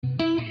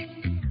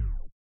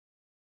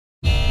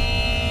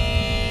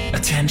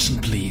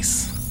Attention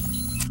please.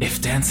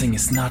 If dancing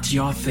is not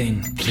your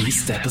thing,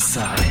 please step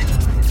aside.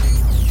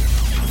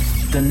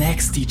 The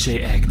next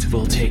DJ act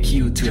will take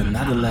you to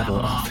another level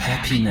of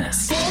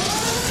happiness.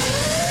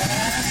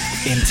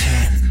 In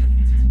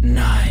 10,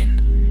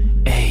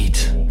 9,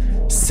 8,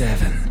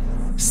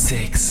 7,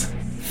 6,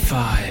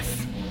 5,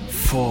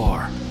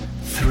 4,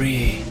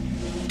 3,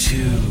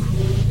 2,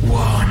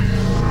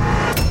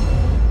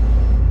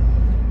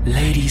 1.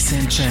 Ladies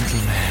and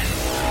gentlemen,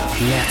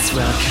 let's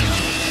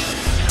welcome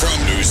from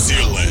New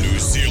Zealand,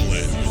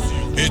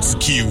 it's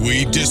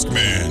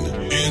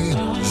Kiwidiscman in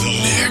the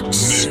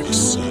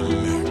mix.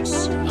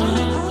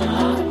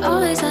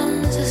 Always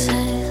ends the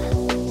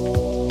same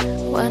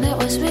when it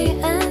was me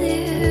and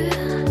you.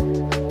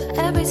 But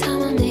every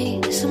time I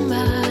meet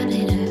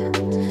somebody new,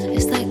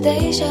 it's like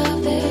deja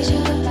vu.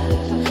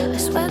 I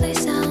swear they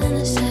sound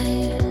the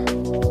same.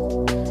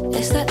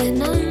 It's like they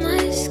know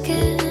my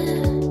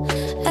skin.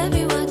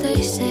 Every word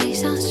they say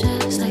sounds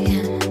just like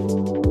him.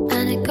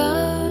 And it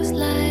goes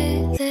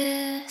like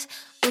this.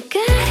 We'll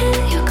get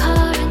in your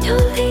car and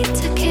you'll need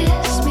to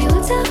kiss me.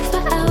 We'll talk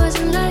for hours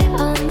and lie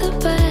on the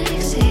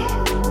backseat.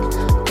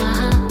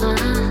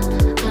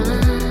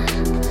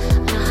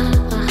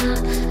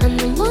 And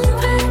then one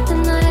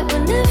random night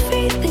when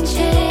everything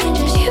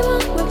changes, you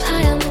won't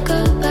reply and we'll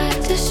go back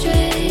to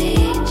strangers.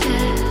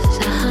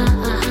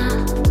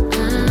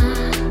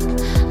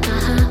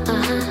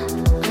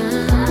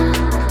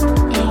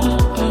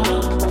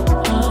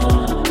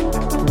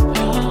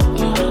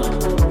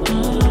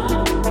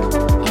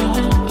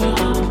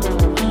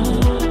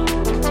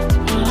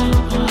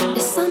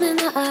 It's something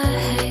that I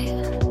hate,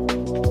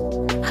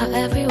 how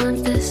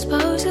everyone's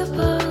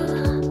disposable.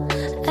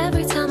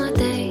 Every time I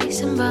date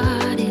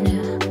somebody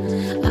new,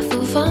 I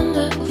feel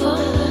vulnerable,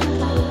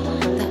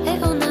 that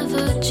it'll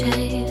never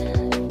change,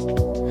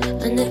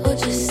 and it will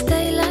just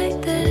stay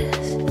like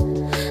this.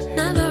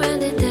 Never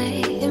ending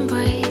dating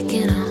break,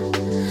 you know.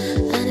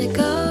 And it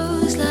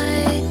goes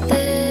like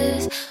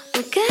this.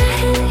 We'll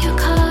get in your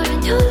car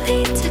and you'll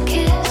need to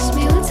kiss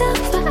me. We'll talk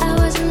for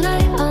hours and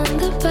lie on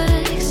the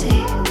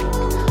backseat.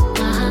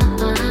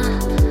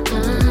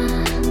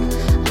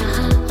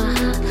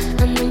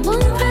 And then one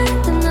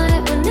random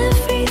night when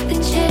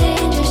everything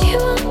changes, you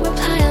won't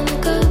reply and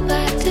we'll go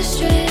back to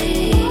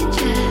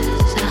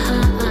strangers.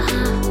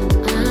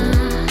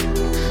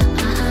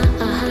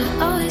 It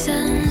always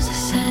ends the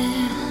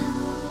same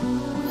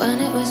when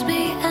it was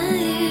me and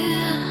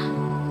you.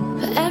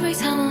 But every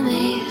time I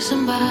meet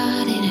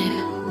somebody new,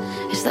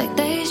 it's like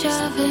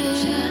deja vu.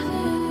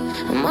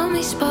 And when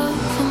we spoke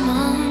for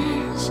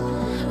months,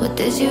 what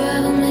did you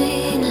ever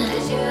mean?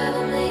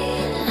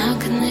 And how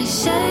can they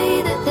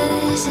say that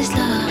this is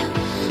love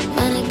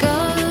when it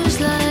goes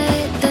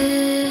like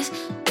this?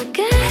 We'll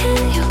get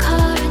in your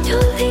car and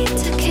you'll need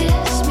to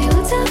kiss me.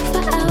 We'll talk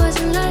for hours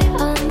and lie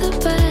on the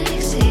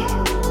backseat.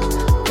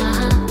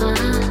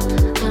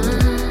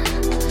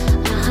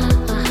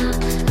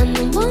 And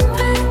then one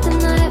random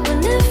night when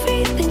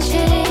everything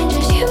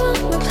changes, you won't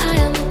reply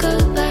and we'll go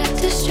back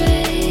to strangers.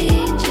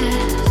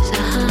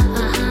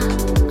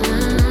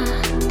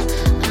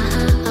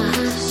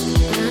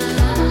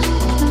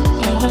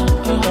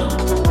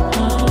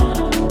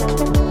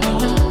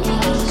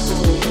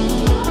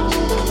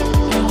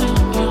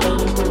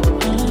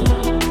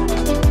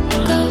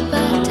 Go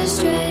back to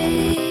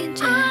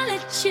strangers. I'll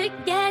let you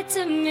get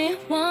to me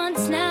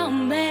once now,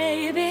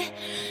 baby,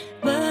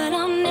 but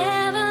I'll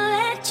never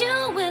let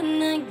you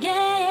win again.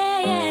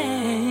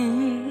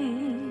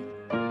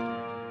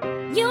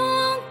 You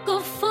won't go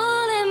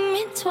fooling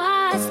me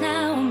twice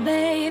now,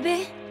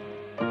 baby.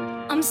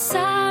 I'm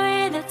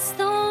sorry, that's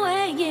the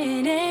way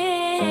it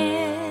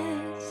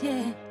is,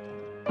 yeah.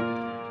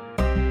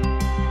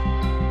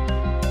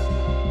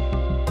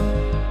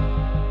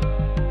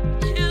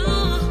 You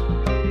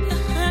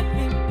hurt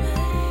me, babe.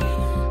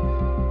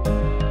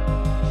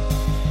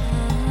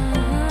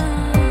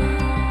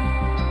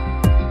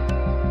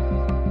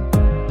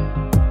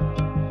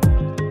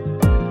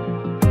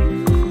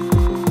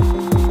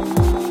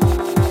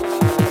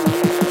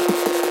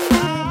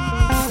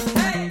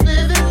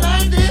 Living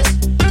like this,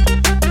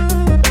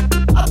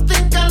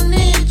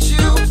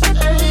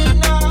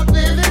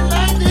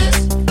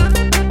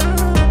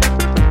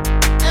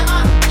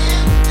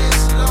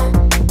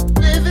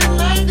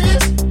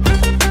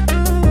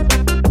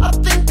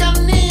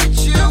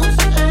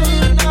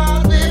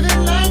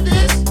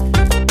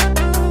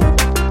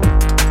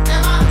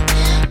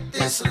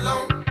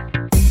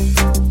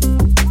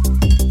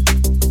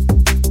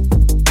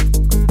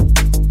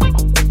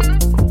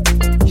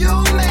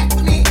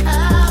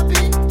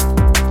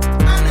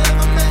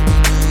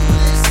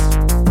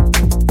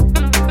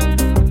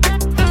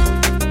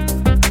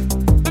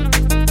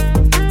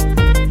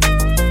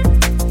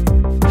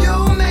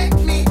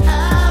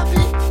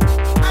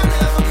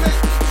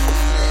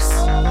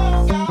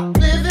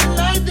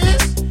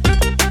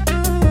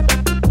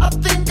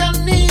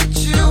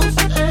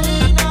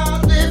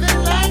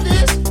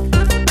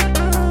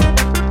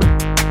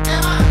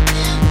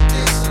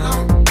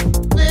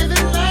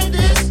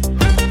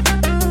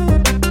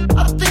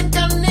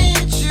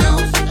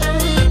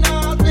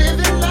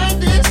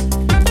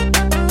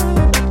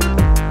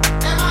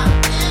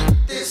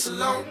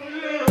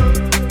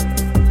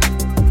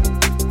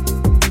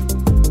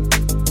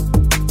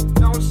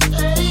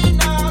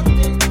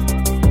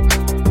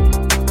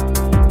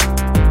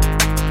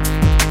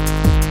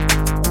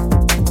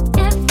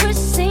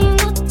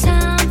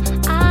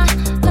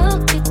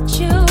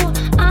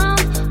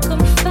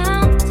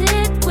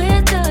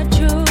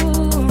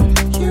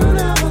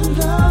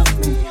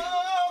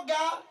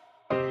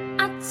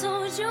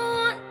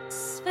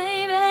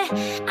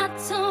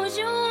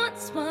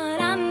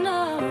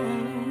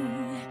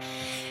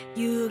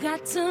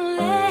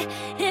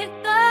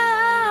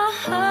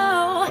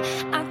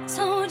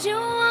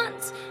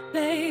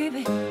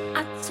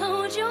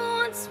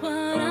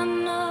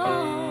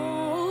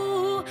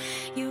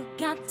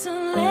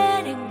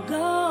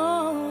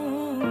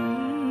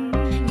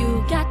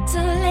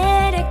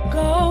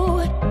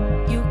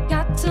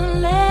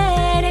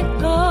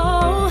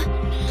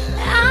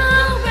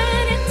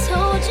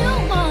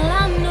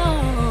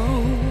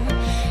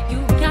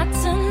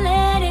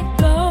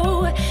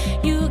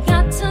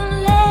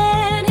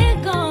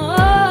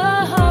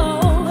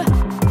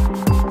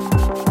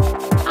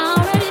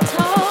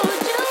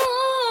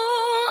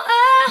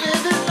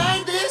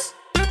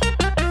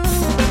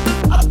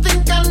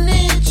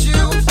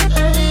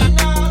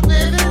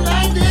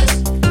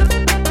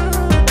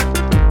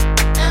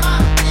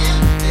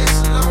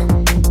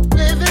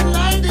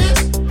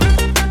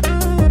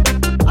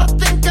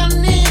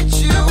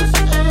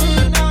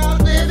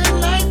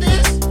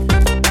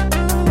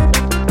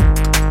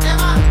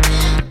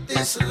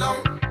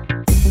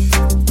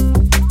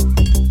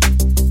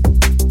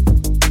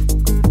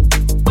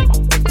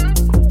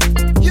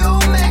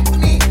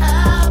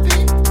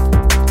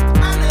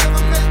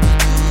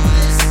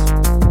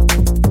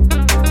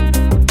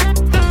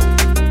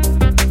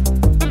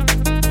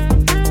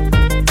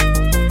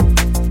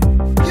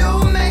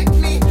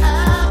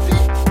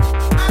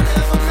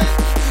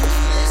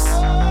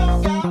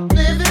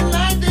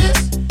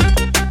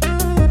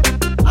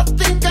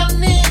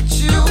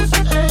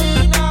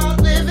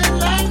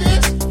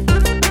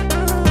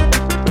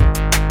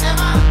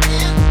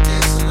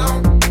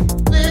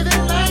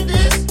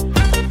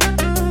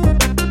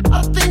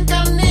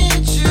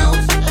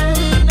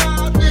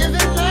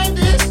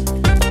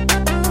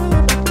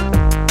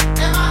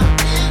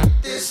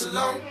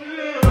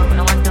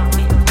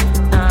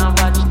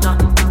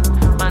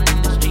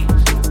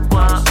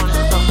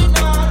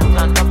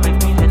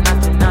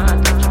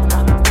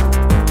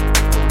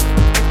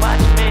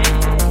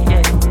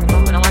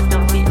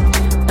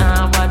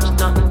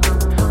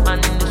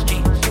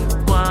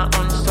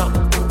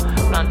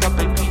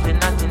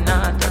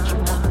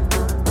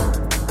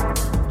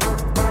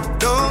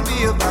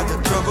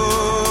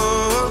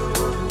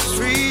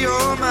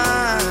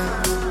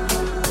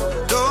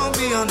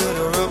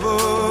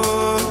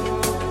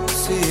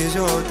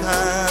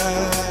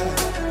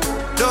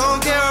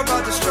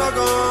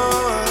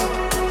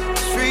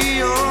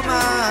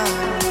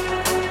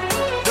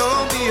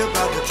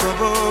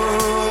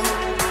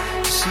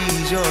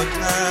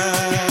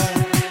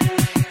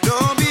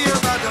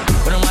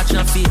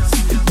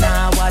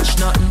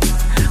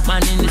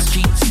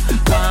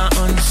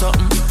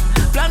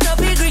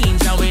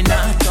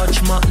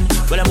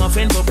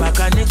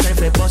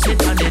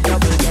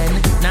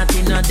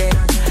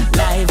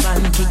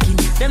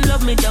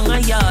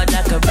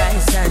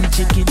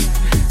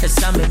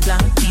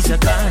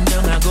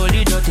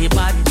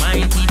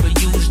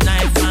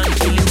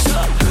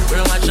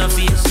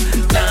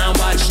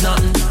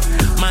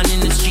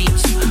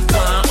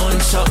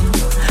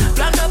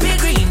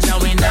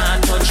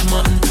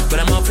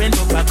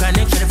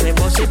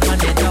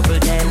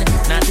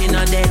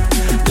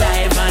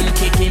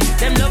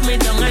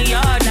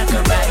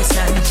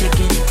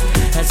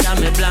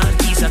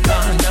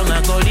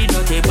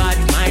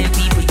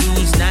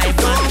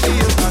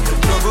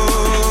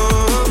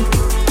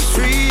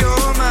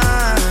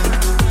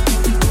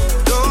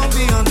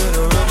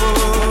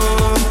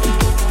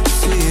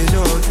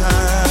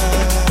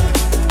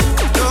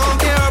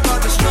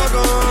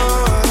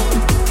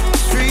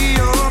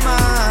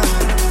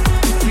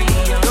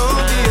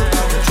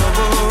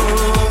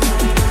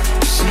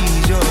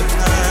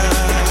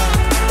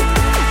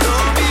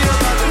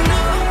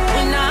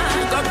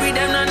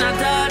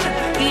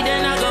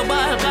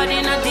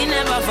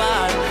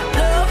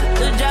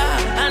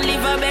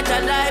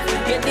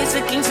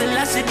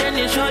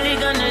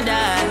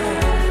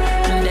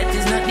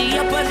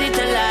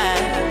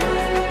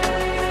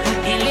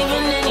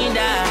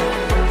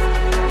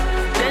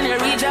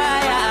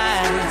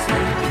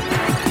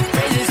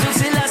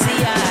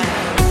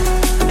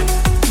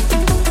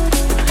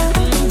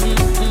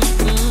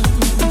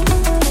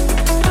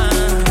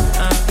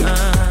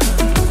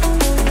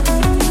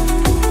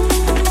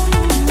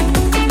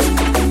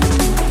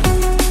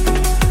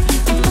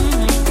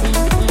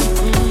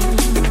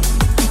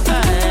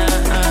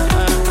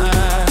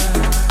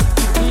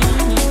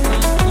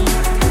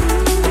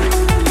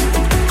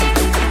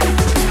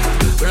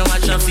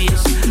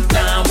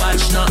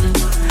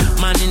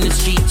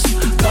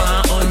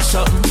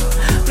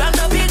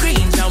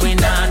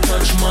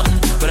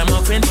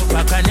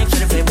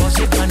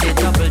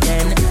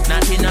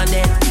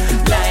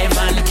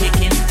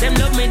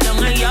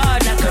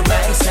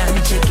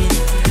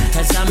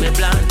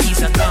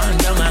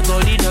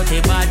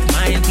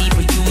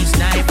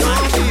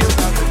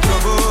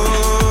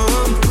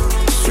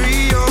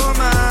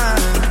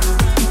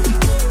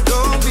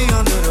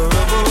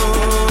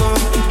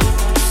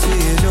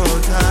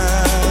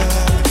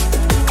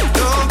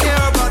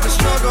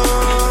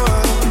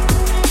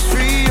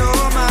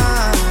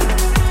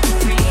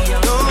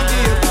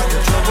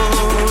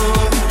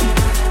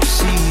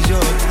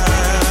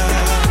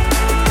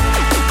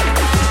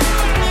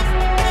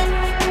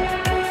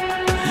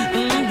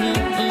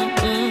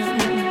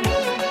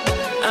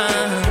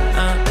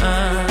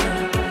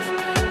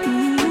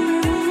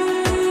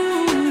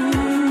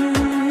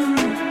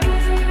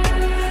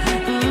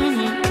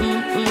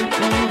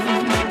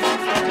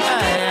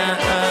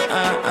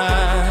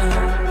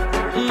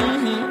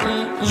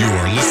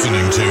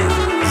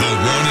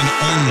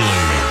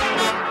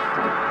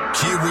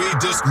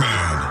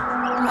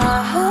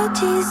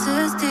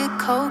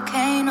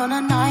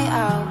 a night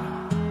out.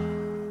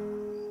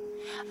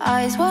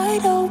 Eyes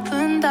wide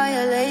open,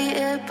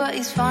 dilated, but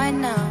he's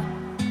fine now.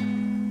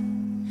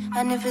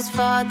 And if his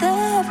father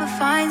ever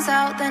finds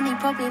out, then he'd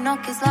probably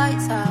knock his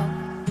lights out.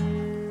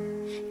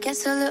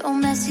 Gets a little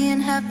messy in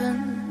heaven.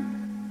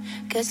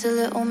 Gets a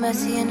little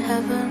messy in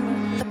heaven.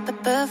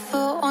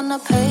 Barefoot on the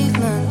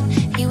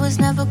pavement, he was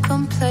never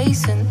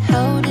complacent.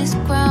 Held his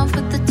ground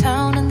for the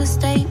town and the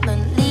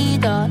statement.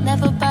 Leader,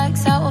 never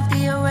backs out of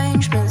the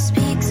arrangement.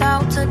 Speaks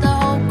out to the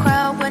whole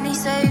crowd when he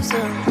saves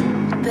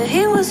them. But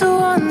he was the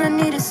one that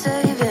needed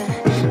saving.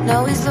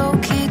 Now he's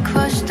low-key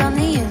crushed on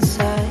the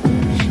inside.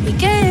 He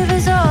gave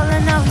his all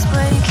and now he's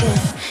breaking.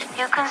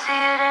 You can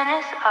see it in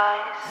his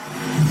eyes.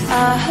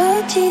 I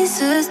heard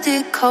Jesus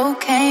did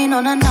cocaine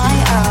on a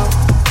night out.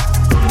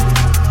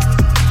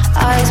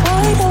 Eyes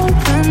wide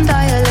open,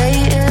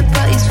 dilated,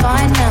 but he's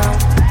fine now.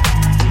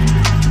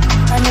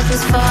 And if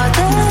his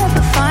father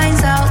ever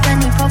finds out,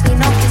 then he'd probably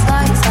knock his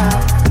lights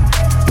out.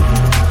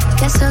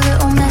 Gets a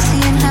little messy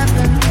in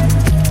heaven.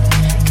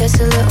 Gets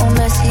a little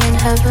messy in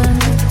heaven.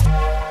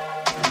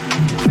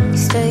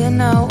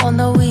 Staying out on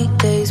the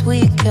weekdays,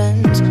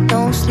 weekends.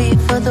 No sleep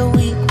for the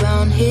week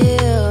round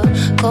here.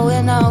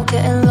 Going out,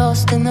 getting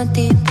lost in the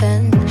deep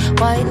end.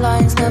 White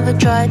lines never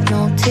dried,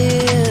 no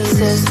tears. He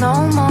says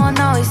no more,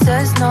 now he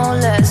says no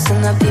less.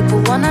 And the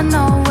people wanna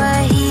know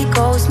where he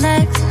goes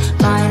next.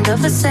 Mind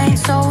of a saint,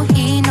 so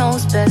he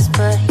knows best.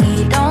 But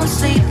he don't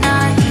sleep,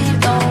 nah, he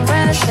don't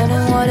rest.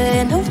 Turning water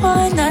into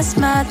wine, that's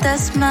mad,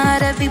 that's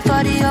mad.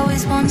 Everybody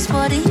always wants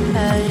what he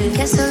had.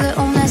 Gets a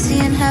little messy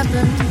in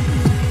heaven.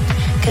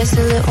 Gets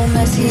a little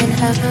messy in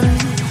heaven.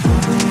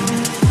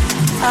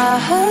 I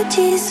heard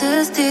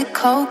Jesus did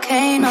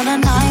cocaine on a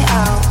night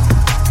out.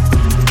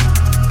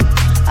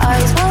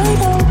 Eyes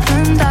wide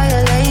open,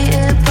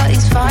 dilated, but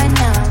he's fine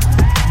now.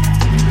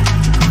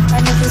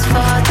 And if his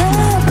father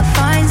ever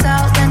finds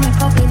out, then he'd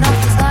probably knock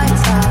his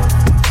lights out.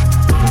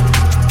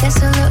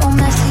 Gets a little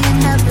messy in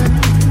heaven.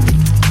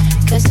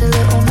 Gets a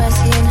little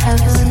messy in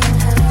heaven.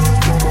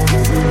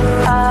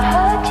 I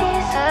heard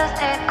Jesus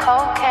did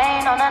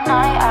cocaine on a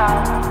night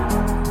out.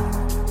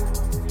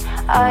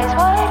 Eyes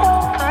wide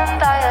open,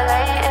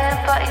 dilated,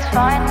 but he's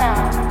fine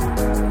now.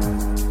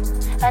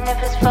 And if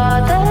his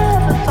father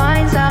ever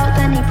finds out,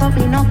 then he'd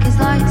probably knock his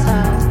lights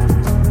out.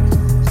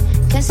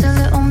 Gets a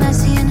little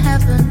messy in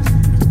heaven.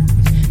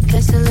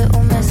 Gets a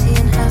little messy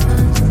in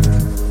heaven.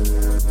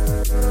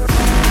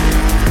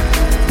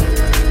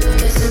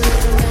 Gets a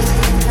little messy in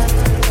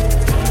heaven.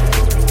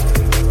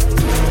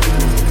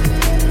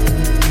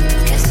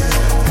 Gets a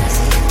little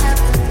messy in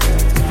heaven.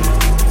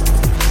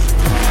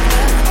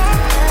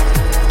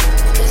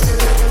 Gets a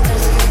little messy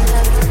in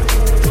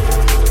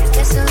heaven.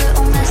 Gets a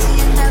little messy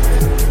in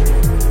heaven.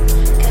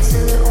 Gets a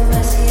little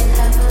messy in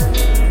heaven.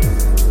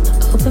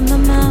 Open my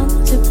mouth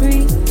to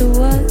breathe the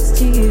words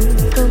to you.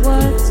 The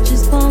words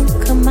just won't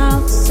come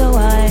out, so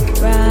I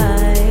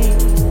write.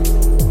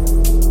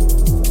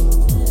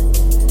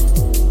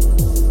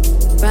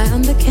 Write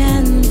on the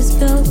canvas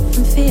built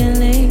from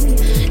feeling.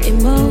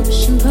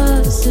 Emotion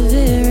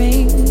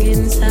persevering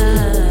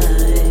inside.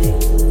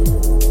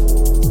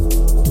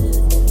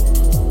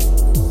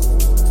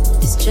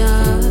 It's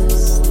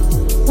just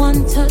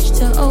one touch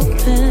to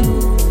open,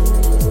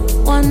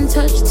 one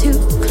touch to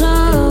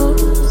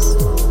close,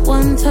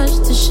 one touch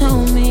to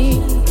show me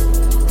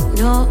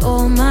not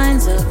all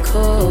minds are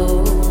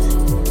cold.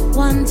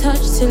 One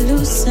touch to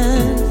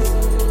loosen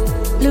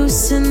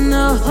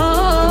the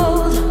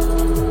hold.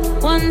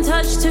 One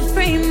touch to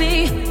free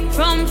me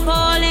from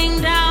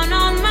falling down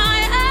on my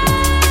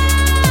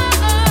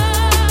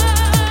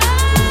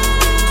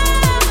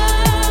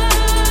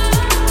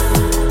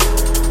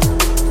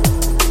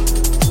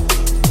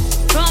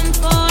from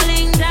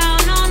falling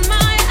down on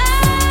my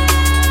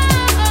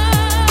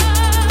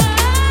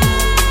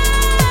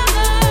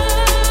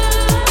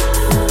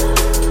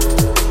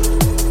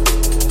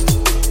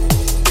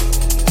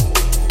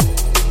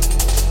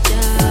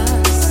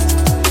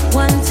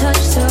One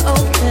touch to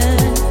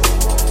open,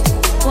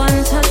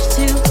 one touch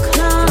to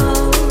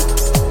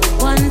close,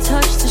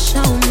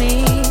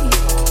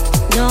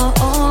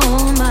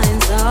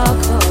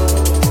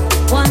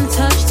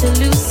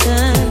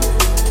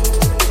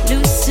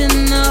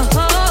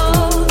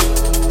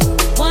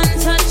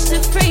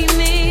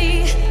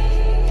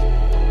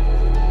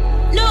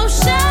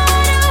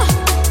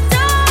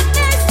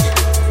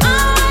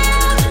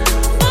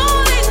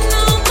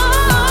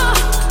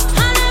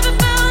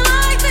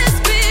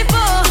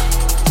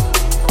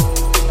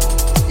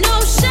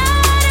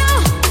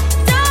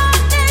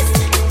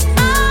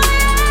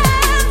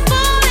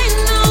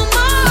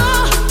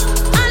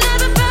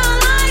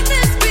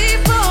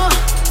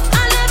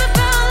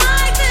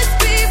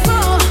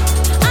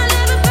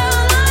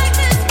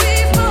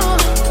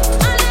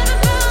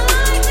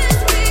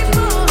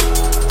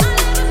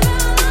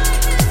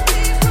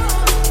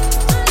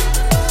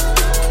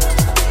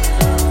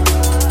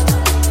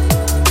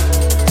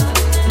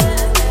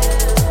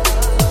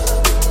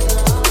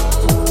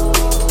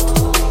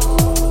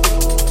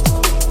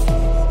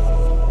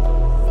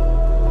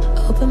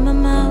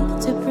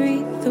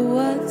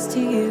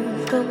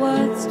 but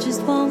words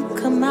just won't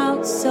come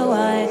out, so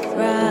I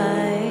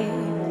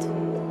write.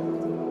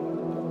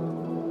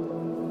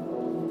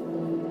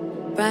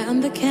 Write on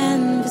the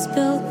canvas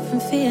built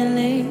from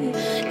feeling,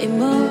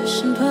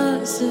 emotion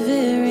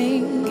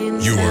persevering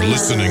inside. You are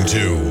listening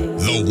to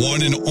the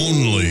one and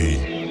only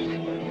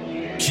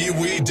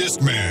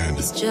Kiwidiscman.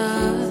 It's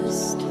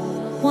just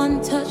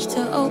one touch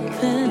to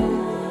open,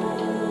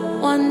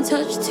 one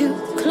touch to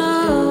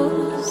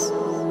close,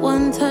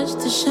 one touch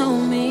to show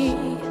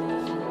me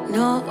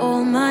not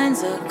all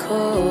minds are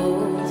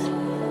cold.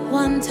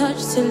 One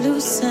touch to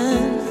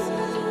loosen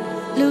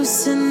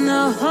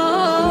the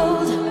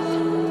hold.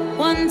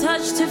 One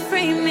touch to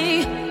free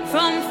me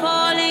from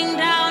falling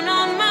down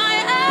on my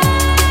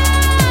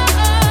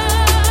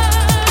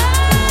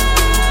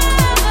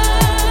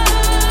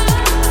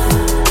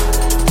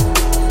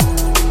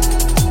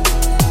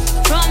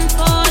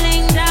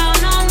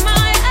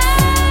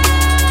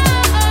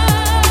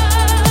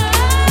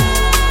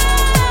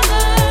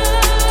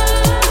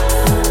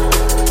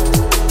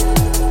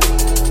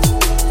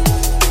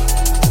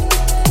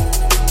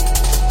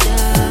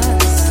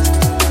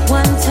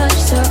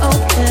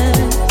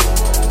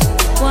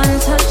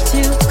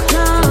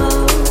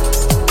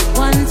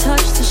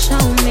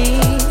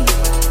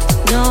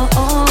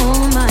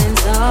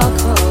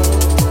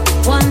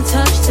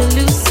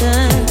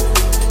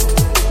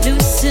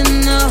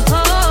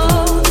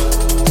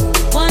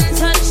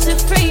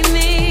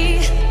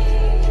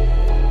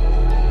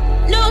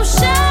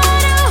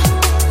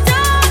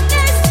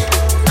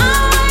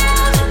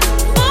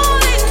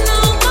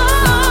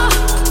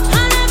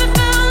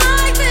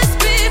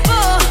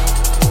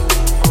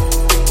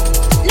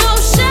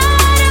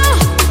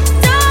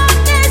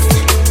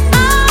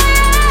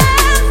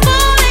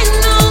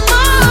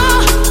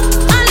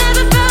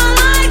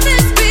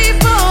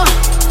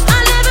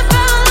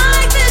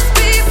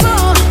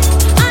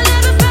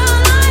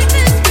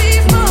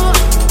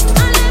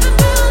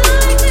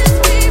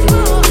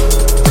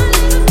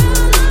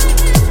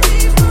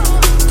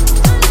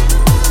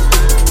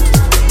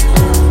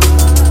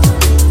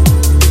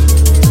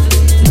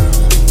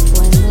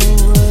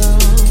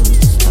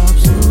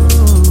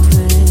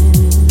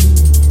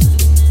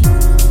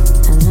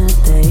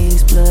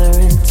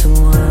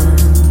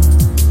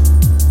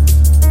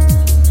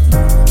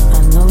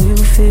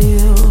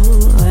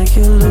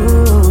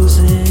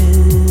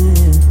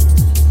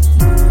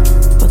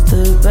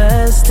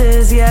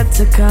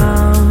to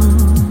come.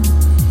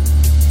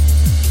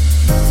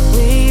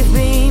 We've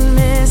been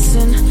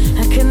missing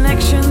a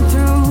connection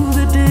through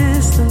the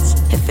distance.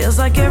 It feels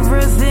like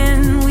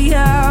everything we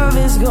have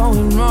is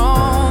going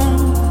wrong.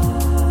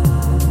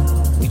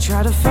 We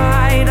try to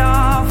fight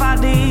off our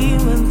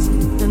demons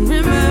and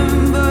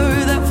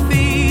remember that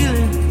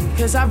feeling,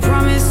 'cause I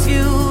promise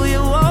you it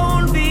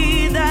won't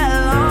be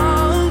that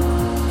long.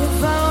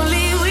 If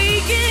only we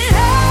can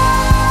hold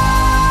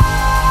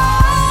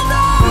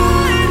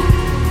on.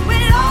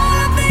 When all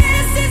of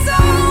this is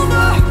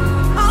over,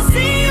 I'll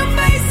see your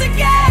face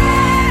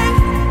again.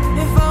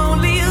 If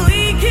only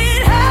we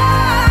can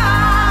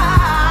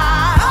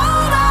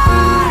hold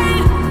on.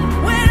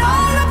 When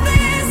all of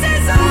this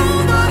is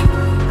over,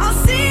 I'll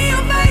see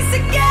your face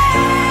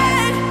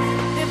again.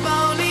 If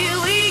only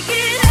we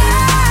can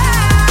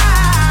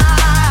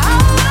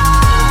hold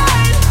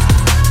on.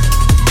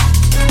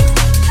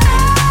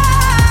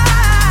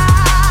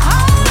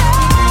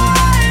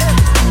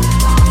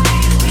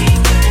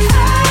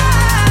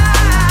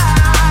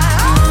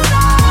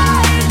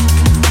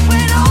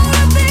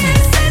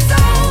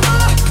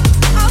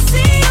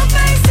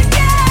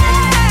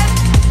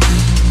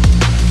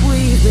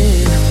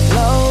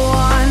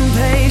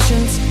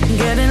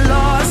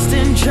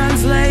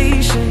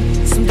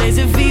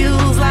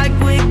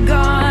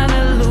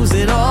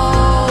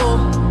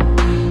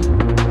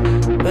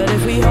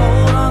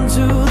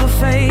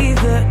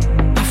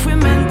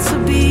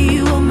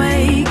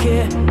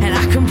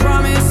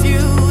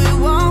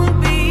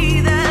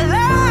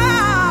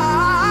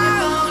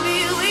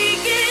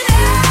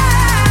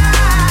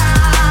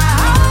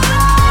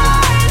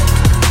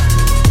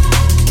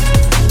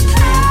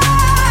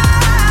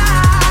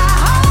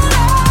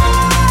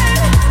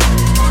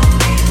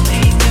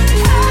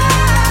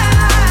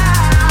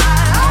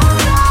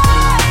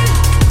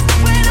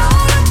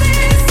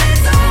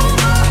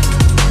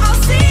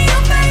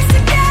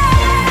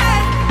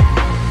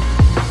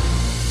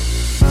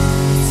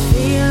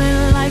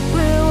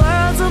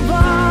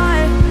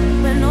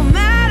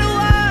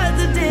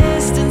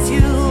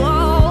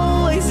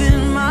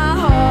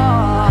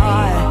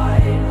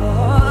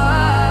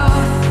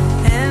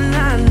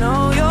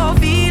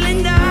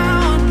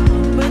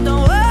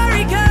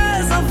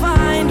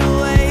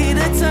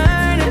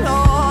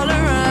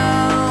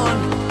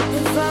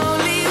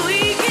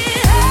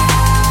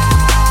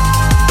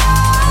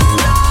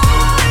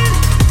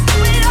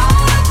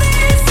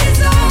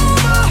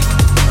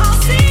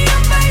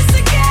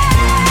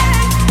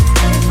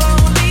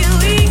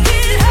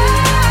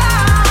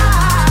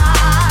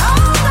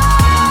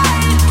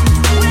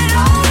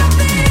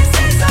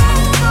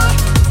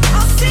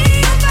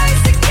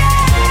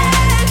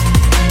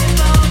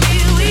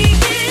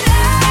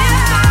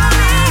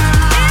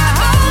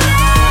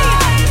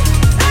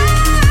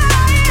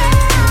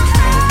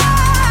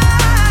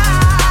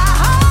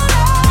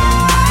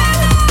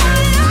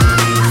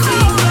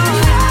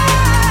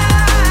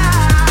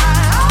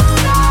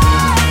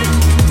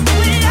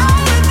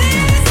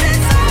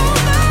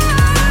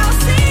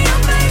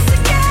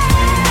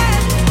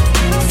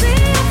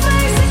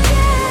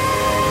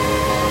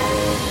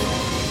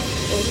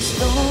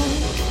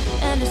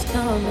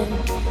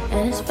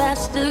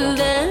 faster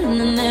than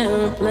an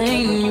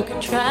airplane. You can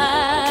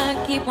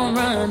try, keep on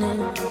running,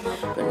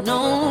 but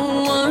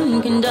no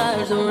one can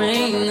dodge the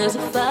rain. There's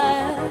a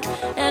fire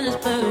and it's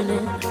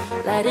burning,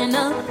 lighting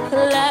up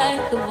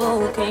like a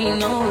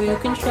volcano. You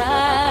can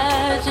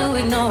try to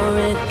ignore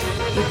it,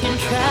 you can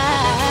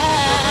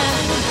try.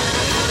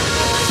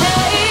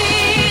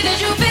 Hey, did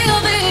you feel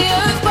the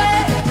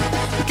earthquake?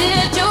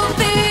 Did you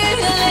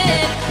feel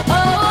it?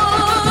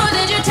 Oh,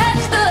 did you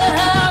touch the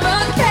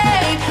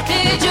hurricane?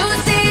 Did you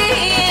see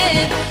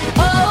it?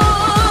 Oh,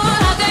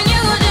 how can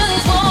you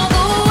just walk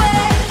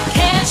away?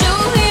 Can't you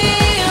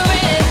hear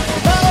it?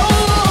 Oh,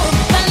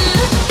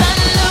 thunder,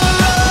 thunder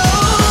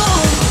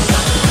roll.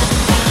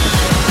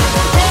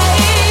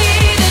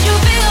 Hey, did you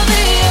feel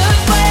the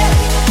earthquake?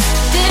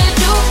 Did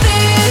you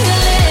feel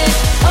it?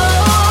 Oh,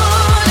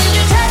 did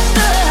you touch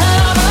the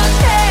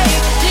hurricane?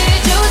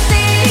 Did you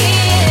see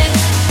it?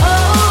 Oh,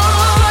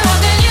 how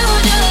can you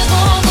just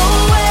walk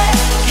away?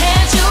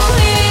 Can't you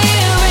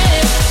hear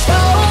it?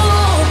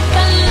 Oh,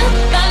 thunder,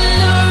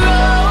 thunder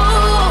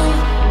roll.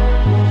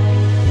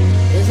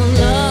 There's a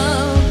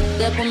love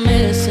that we're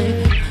missing.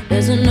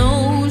 There's an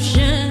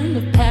ocean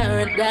of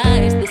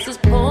paradise. This is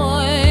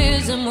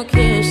poison we're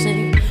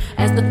kissing.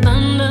 As the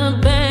thunder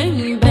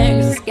bang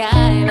bangs the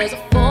sky, there's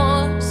a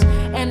force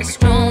and it's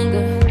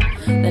stronger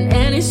than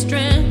any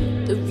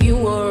strength of you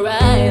or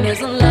I.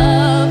 There's a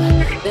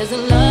love, there's a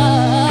love.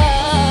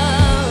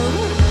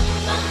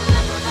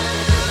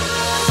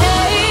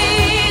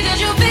 Hey, did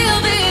you feel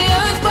the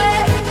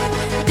earthquake?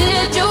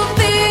 Did you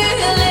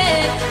feel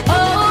it?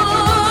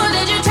 Oh,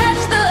 did you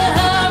touch the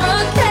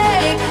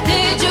hurricane?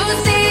 Did you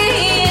see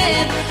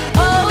it? Oh,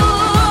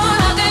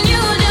 how can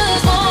you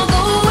just walk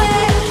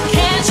away?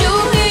 Can't you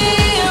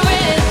hear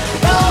it?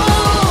 Oh,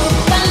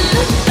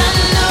 thunder,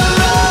 thunder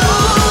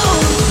roll.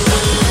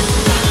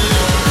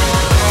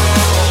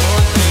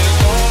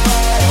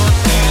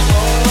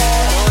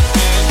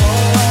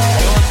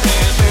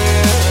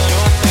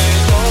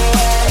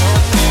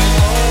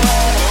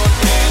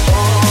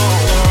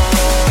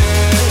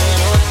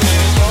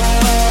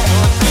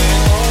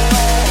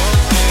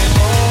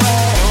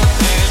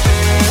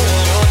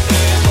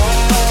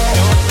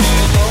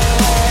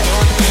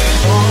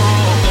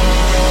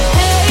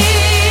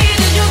 Hey,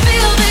 did you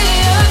feel the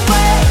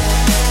earthquake?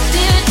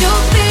 Did you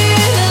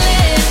feel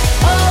it?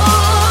 Oh,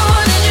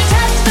 did you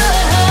touch the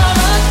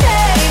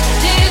hurricane?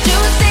 Did you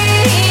see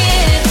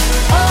it?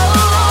 Oh,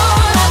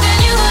 how can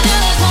you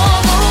just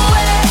walk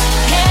away?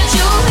 Can't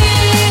you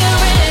hear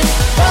it?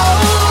 Oh,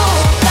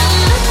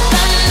 thunder,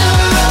 thunder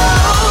roll.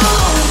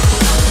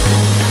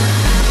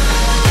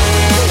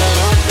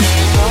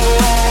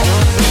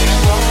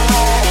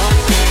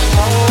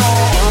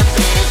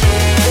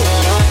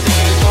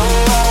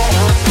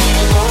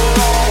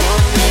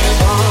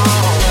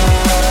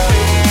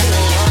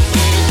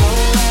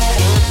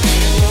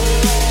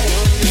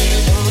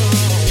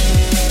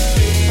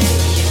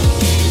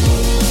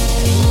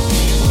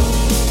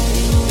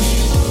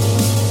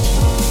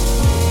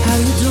 How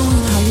you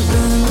doing? How you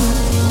been?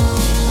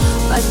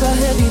 Life got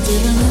heavy,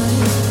 didn't it?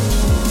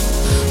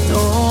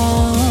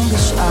 Don't be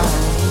shy.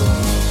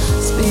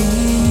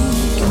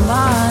 Speak your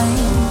mind.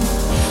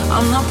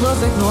 I'm not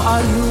perfect, nor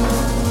are you,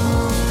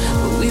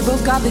 but we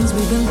both got things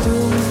we've been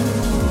through.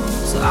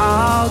 So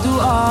I'll do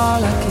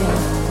all I can.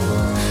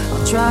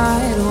 I'll try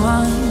to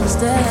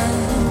understand.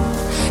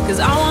 'Cause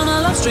I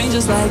wanna love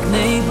strangers like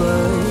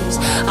neighbors.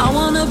 I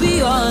wanna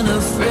be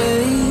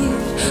unafraid.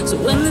 So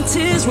when the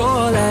tears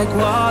roll like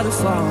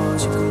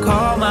waterfalls, you can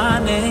call my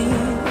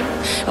name.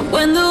 And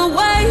when the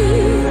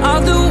weight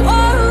of the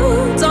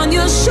world's on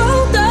your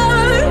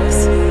shoulders,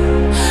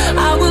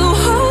 I will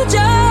hold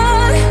you.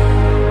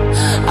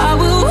 I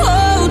will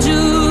hold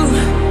you.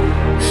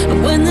 And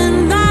when the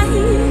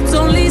nights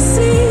only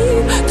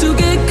seem to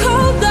get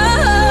colder,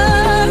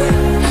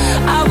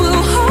 I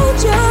will hold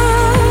you.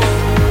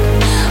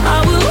 I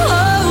will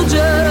hold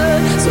you.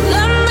 So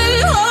let me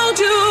hold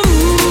you.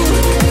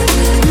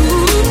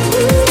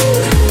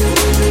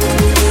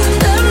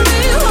 Let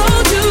me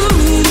hold you.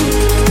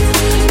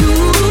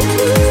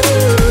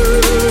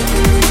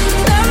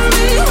 Let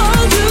me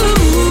hold you.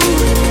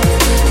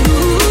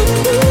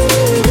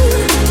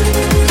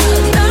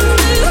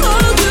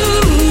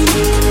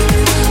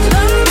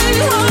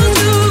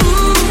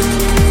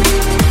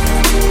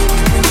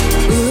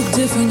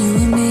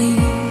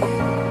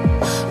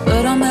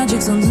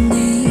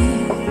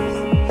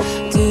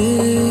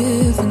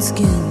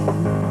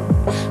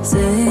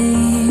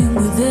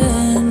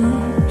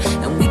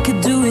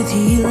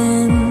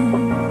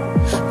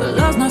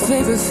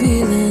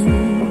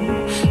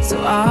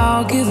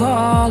 I'll give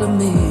all of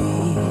me,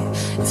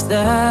 if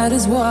that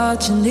is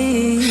what you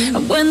need.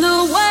 And when the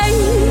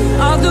weight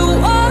of the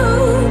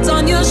world's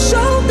on your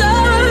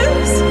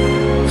shoulders,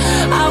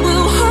 I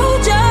will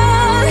hold you,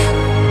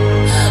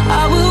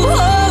 I will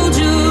hold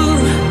you.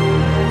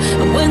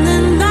 And when the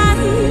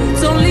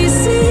nights only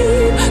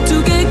seem to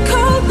get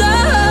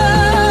colder,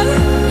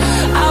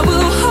 I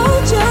will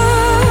hold you,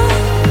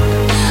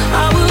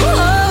 I will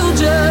hold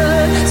you.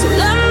 So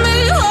let me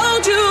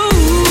hold you.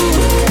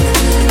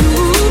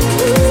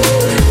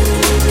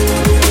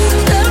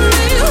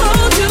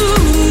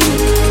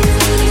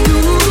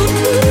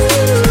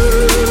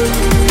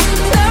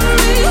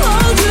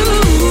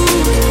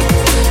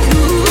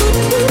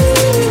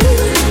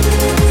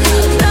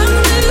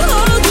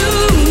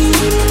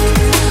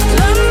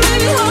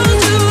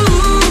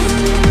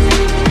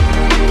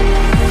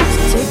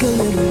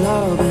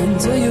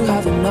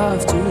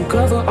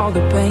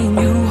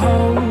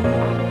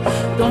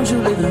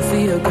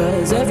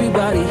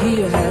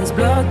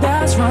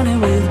 glass running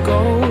with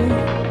gold.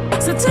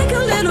 So take a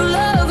little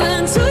love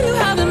until you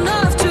have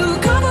enough to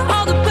cover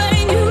all the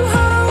pain you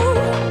hold.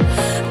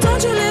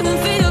 Don't you live in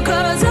fear,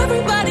 cause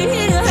everybody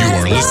here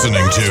has You are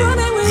listening to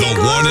running with the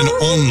gold. one and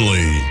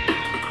only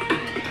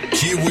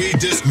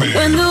Kiwidiscman.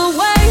 When the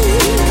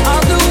weight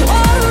of the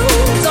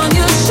world's on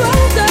your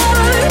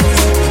shoulders,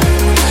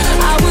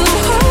 I will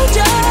hold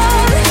you,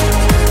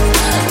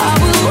 I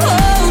will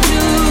hold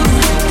you.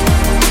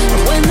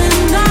 When the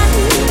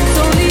nights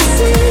only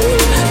seem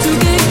to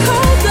get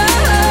colder,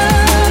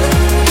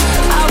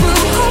 I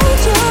will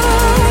hold you,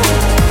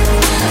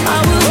 I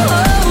will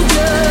hold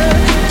you.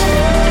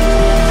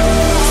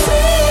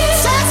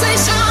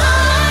 Sensation.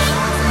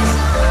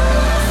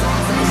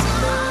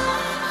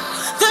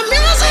 The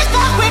music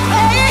that we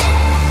play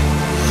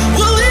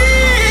will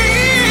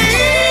lead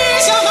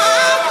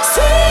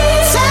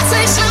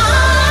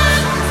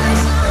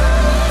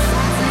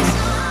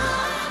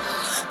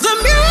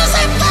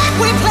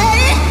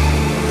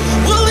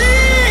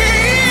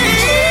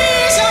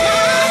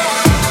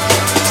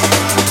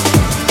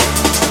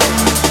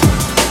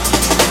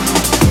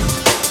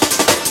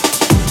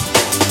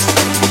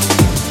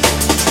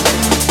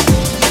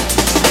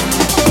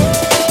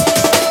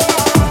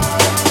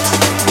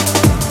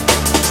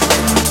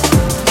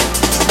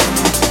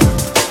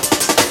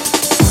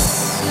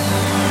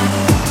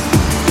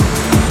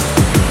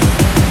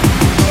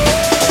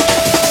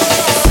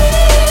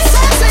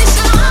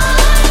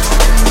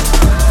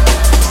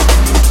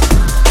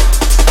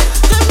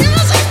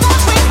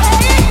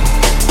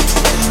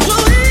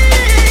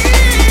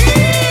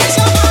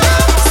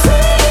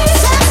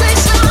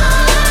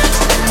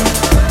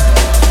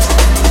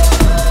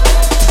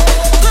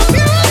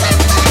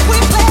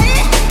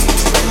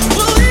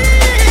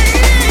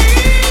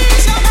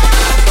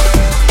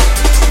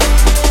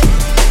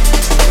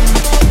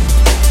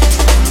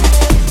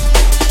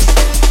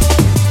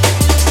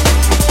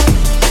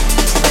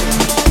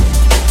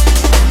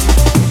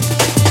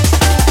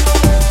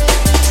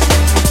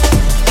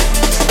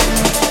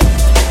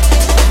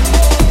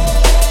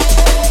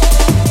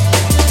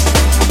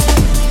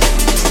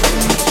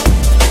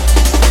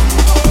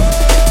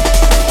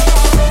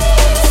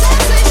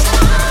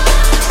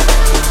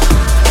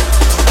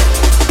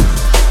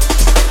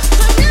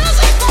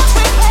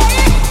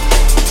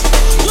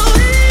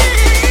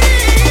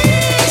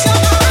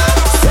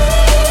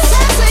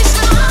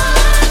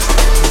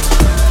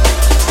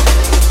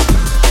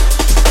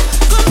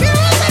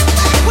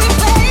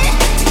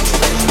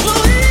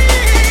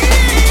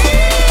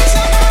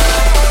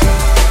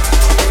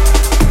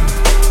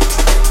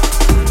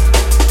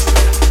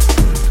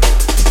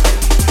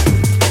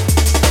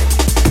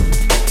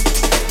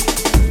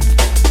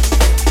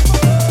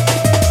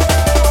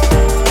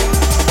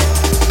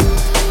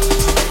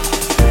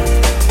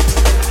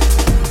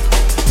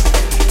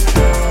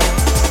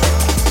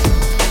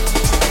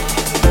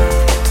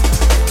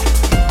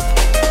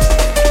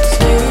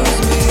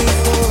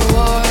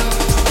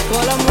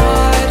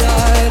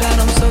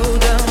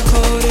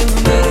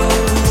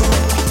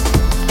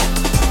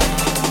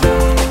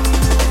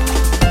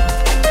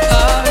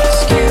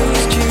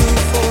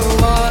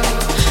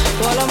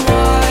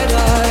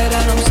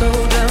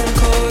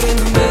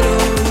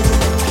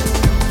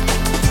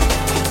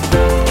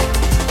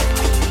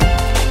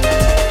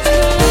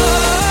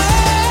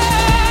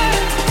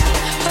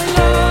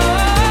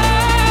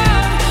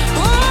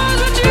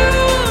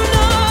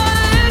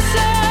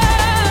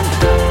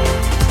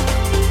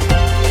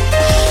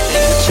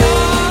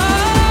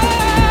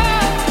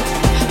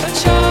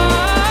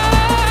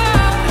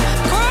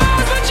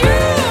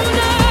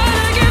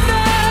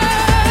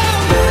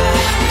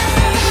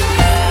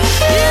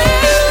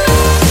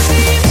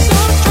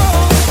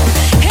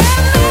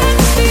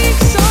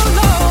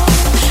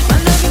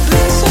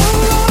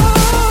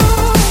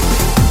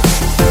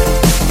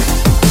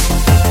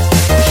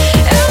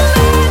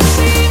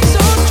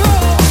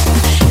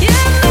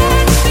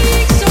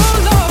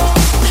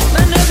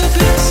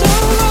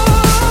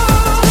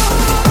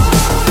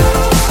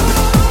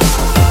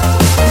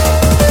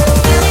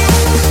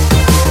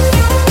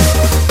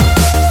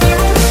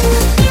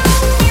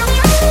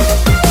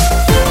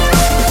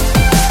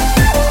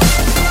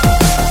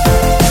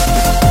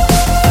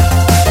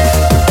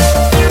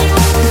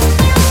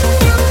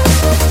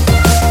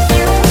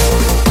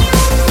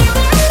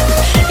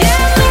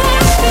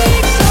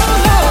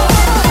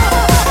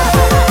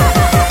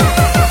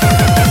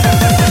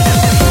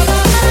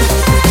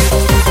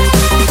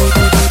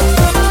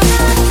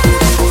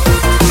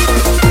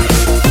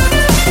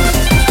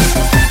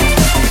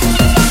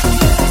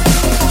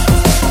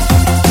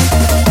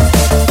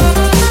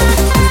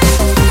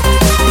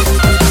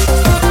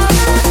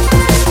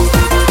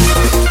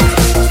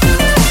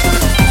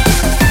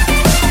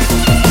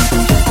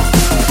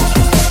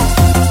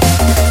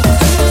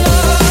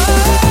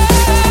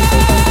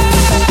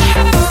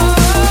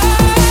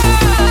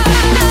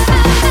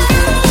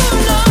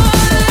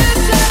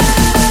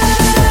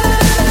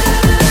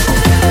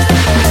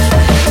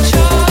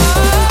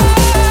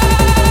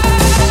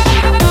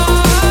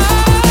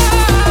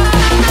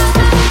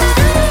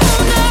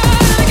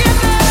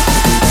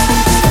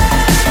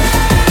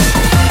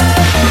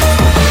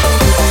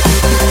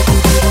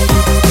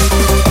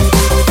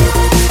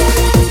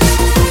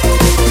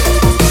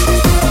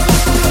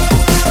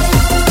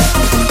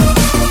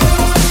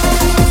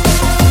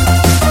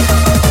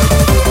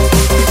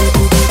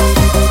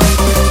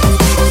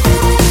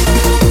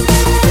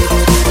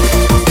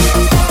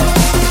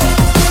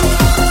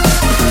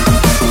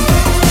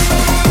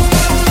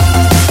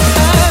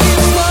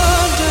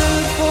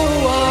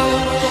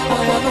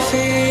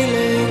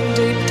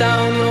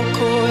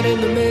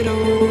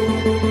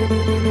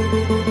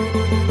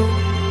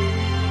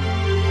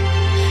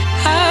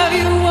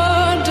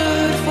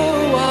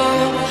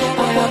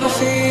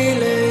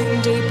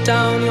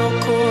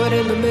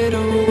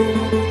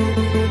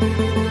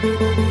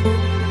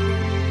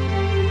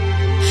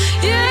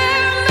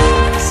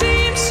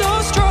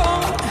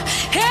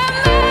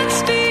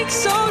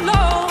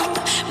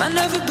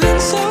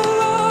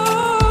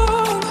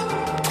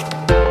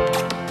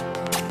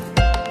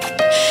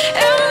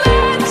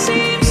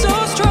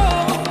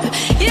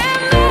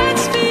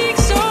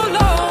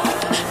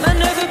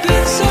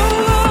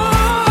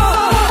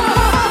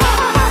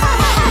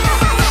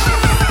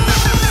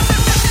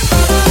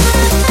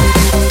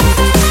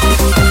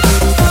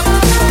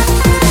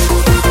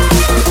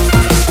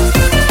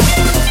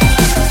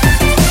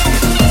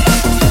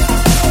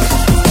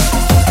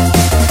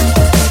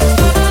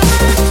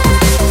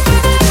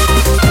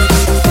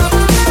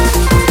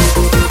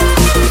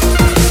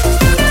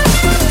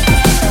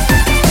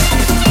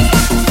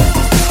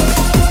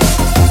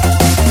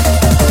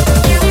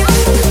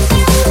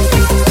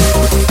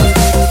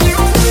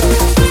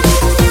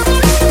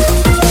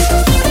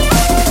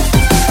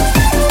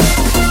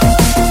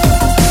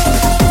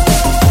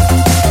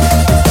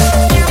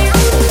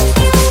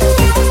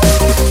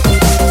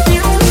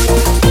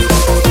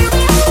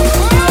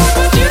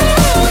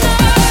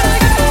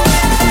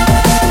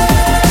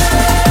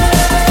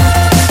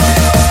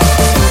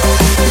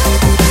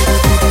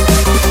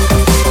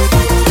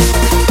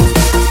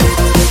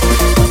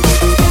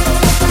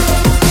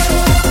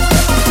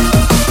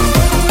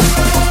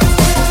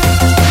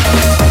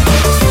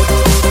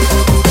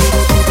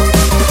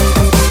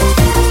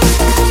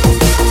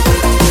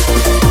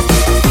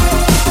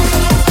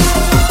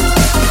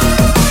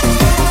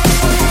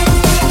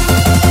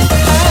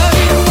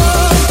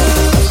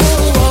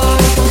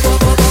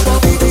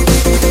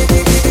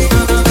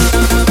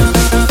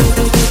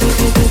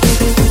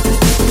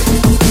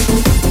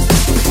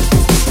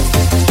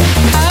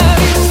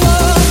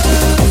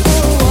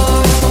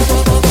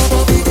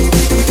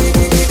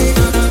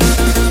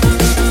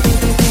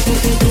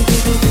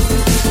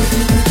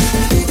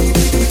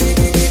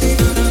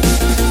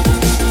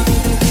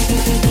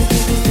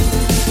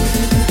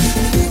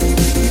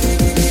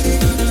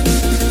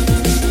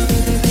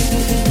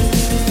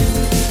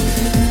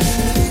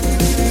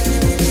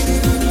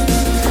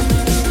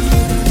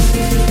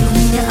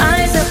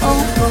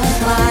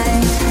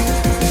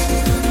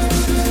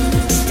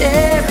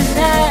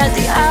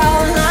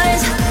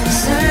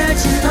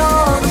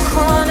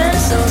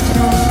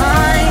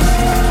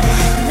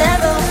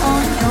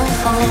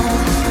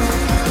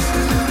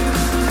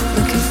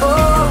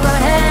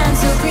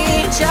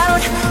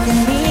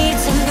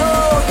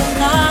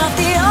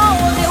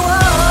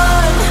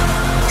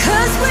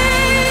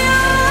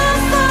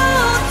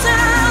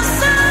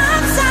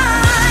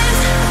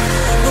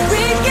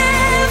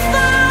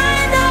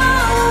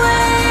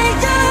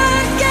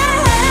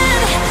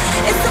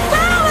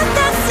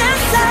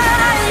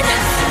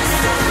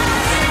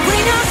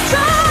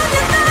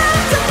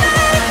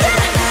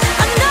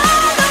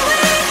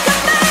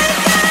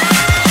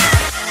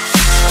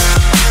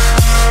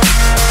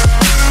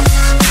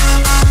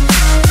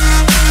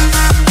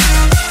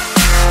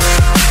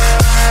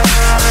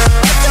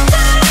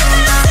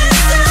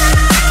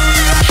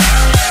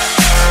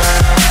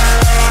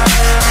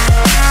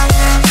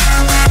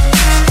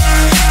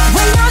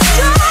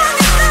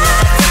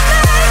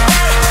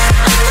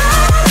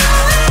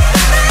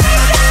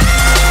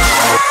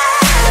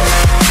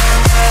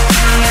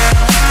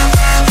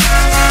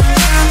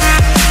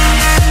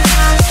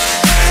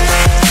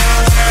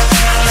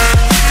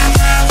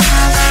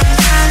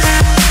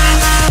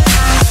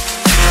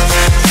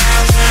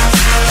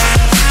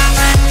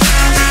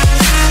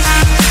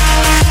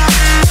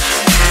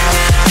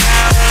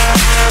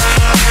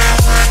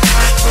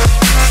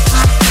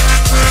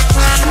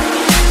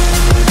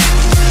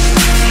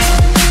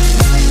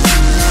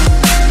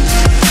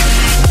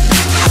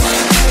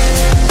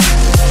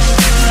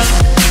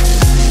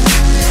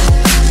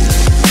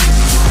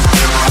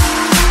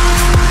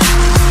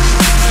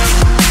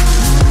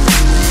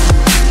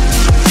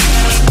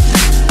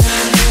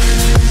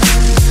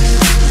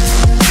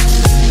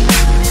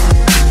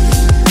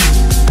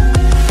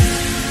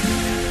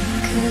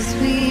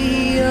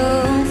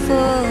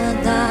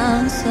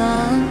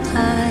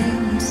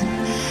sometimes,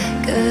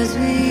 'cause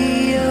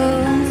we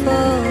all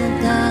fall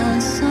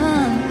down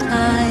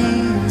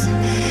sometimes.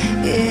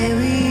 Yeah,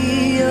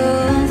 we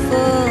all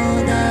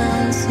fall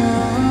down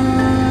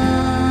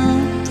sometimes.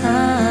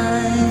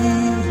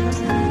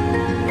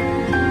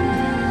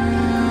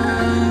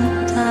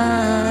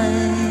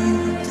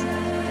 Sometimes.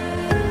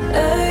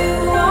 Hey,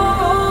 you are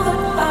all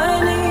that I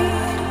need.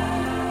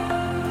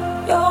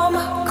 You're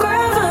my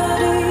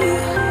gravity,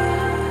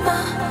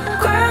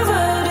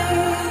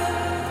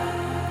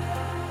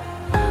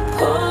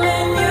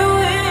 pulling you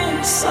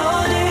in so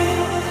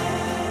deep.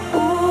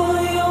 Ooh,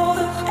 you're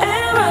the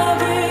air I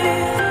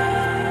breathe.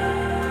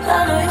 I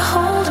know you're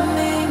holding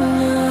me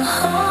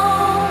now.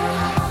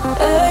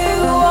 Hey,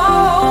 you are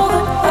all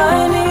that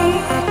I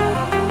need.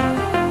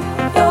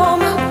 You're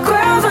my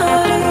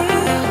gravity,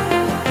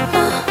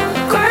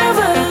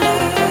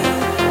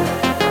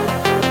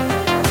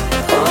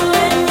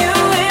 pulling you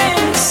in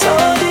so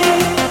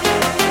deep.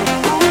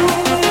 Ooh,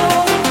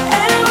 you're the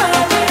air I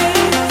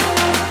breathe.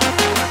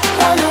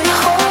 I know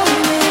you're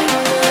holding me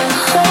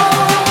now.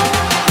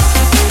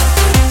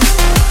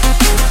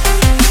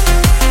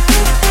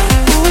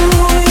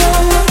 Ooh,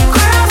 you're my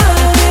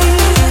gravity,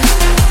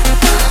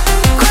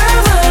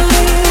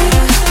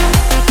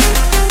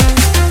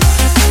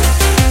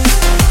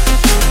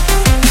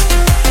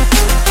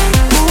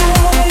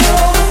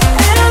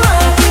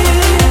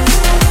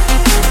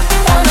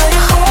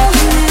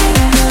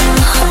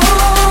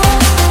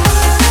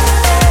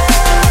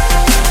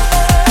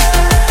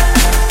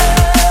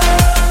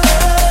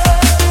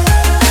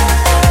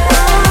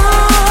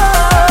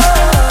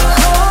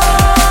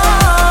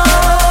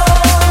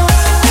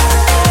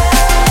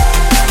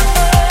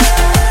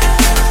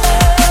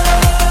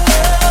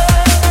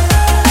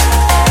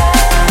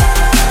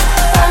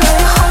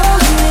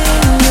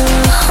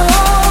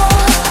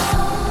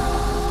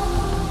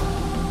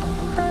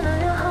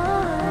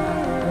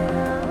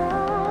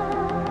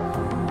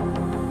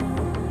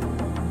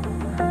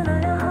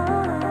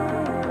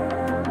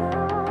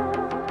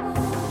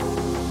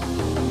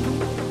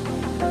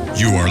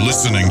 You are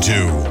listening to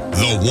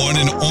the one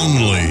and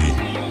only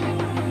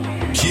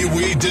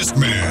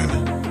Kiwidiscman.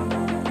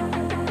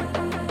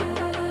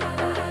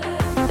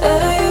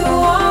 hey, you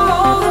are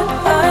all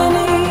that I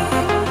need.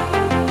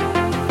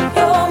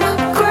 You're my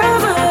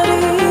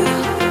gravity,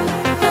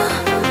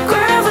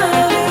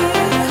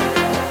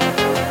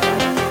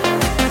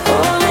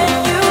 pulling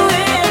you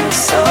in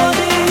so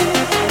deep.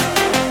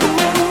 Ooh,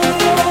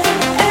 you're the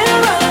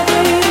air I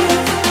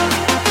breathe.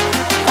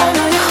 I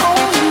know you're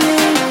holding me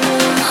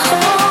now.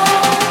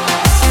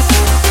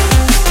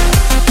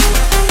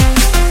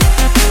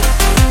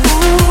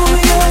 Ooh,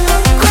 you're my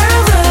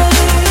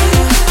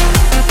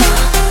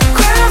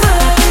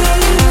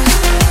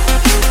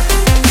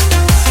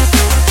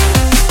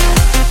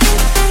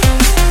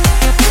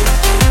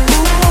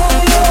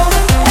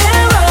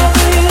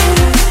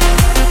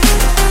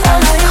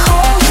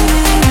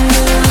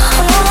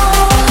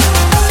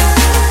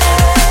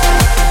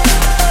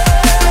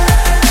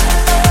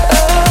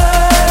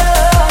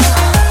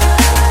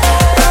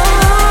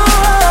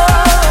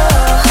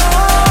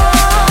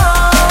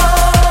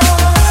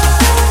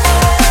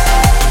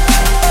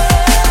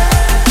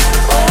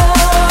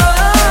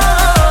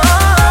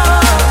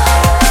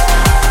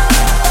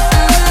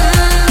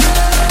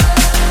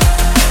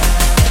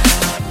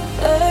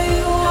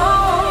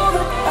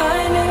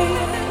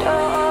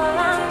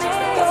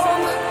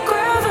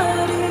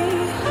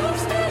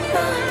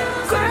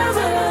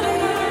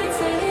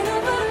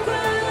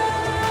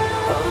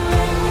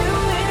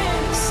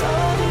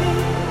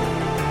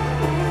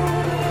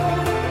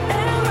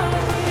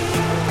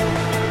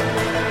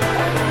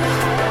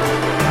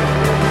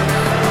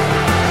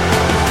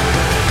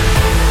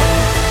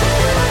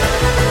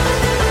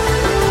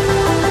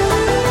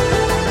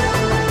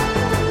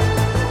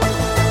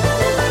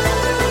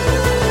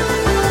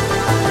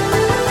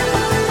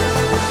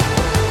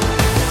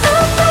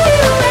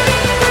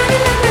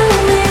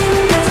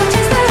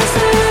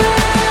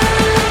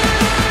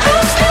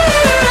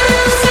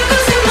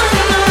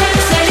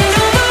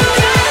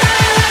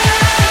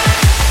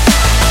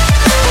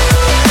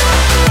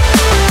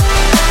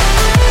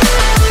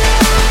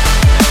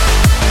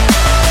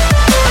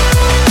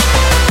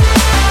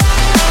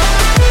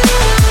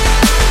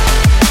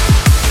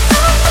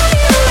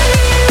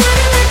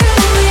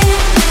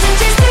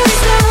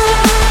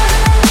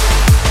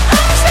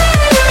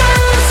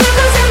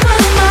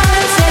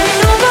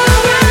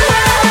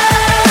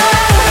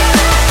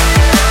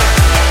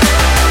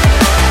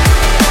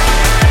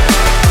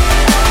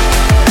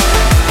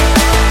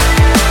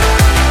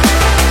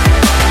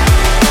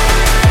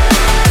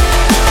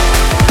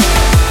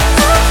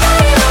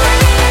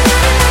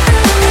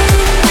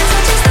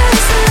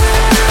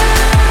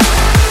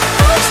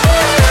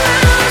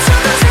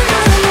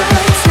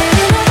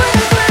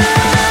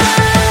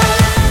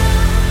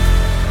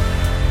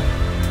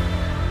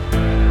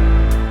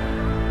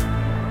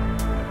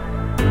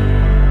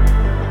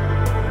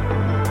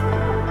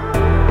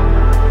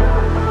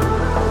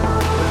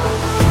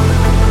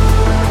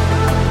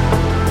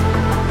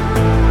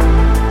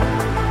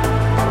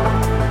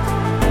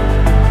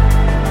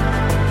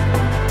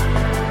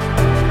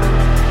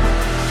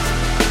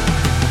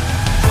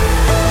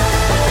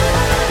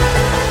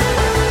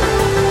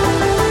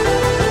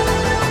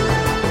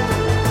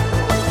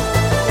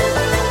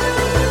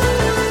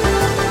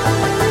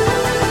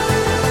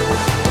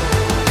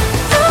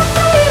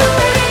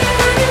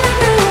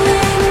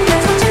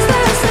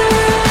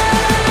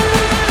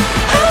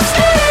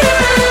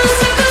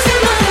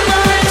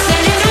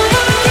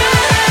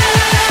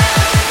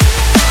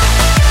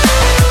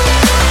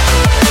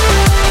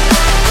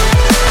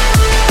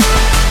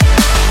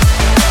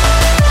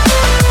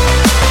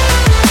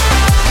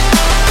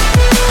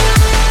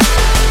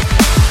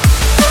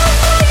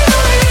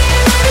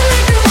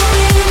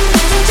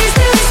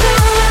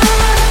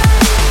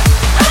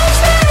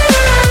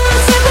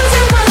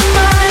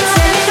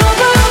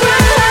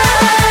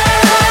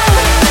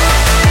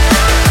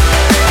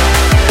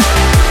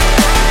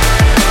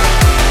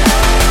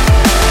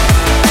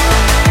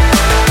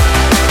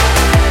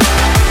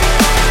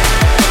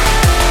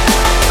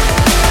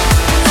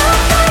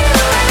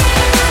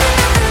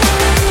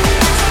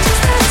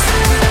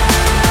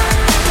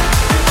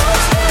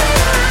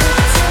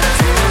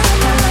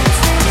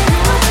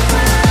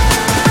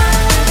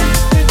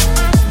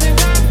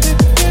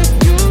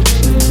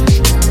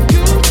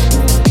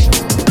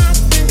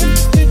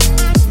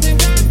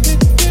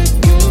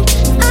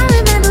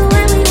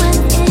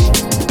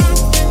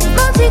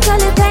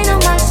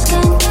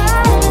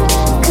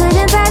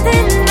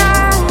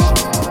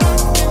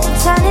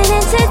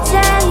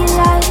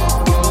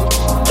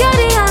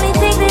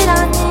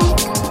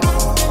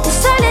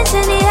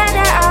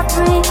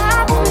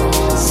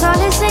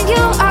in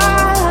your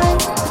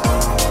eyes,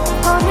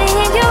 hold me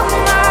in your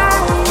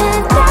mind,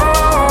 and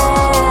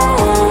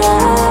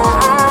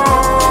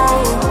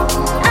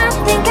I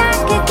think I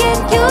could get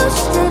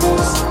used to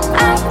this.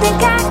 I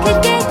think I could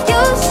get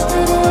used to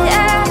this,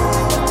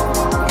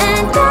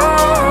 and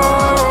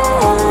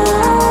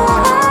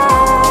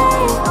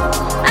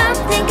I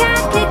think I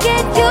could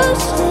get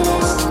used to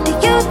this. Do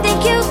you think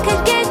you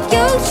could get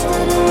used to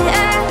this?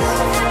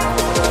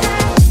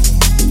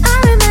 I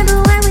remember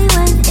when we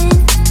went in,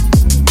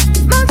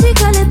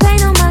 multicolored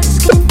paint on my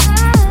skin,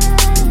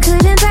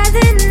 couldn't bear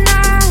the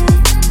night,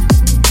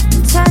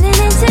 turning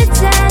into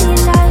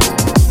daylight.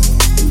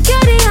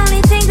 You're the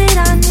only thing that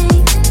I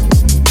need,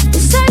 the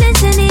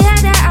silence in the air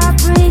that I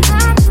breathe,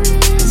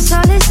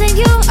 solace in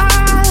your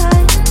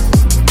eyes,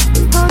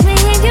 hold me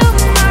in your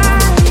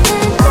mind,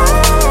 and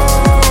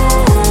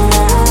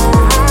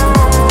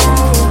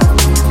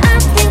I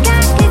think I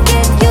could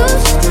get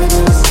used to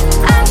this.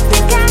 I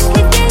think I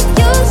could get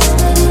used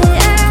to this,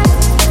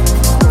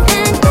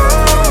 and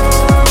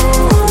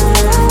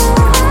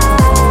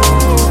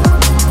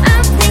I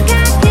think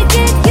I could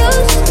get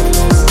used to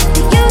this.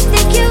 Do you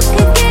think you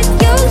could get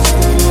used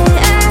to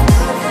this?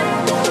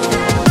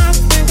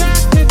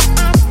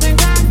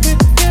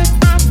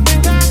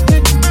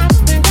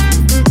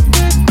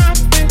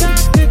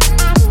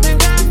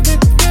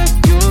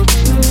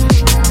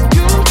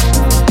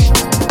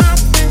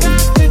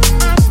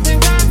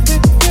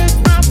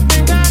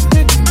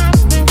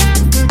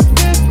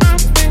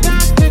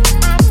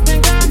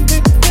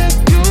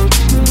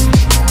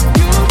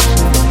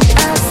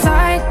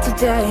 Outside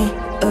today,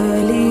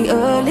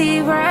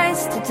 early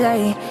rise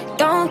today.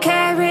 Don't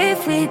care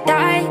if we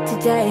die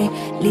today,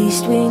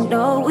 least we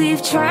know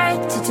we've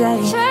tried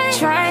today.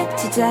 Tried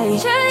today,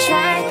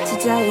 tried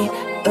today.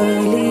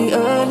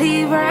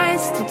 Early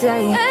rise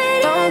today.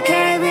 Don't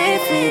care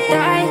if we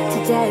die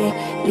today,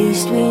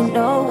 least we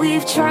know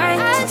we've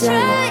tried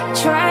today.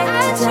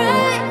 Tried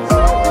today.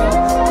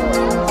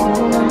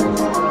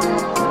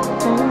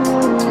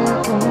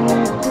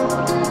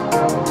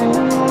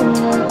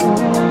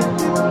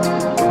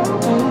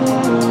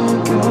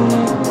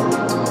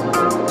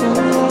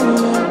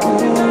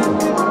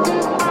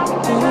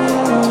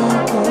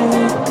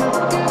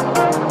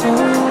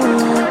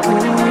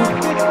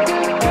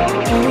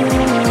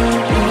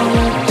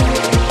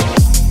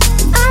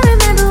 I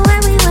remember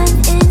when we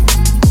went in,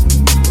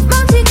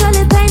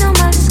 multicolored paint on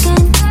my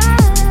skin,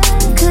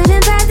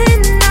 couldn't bear the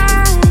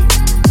night,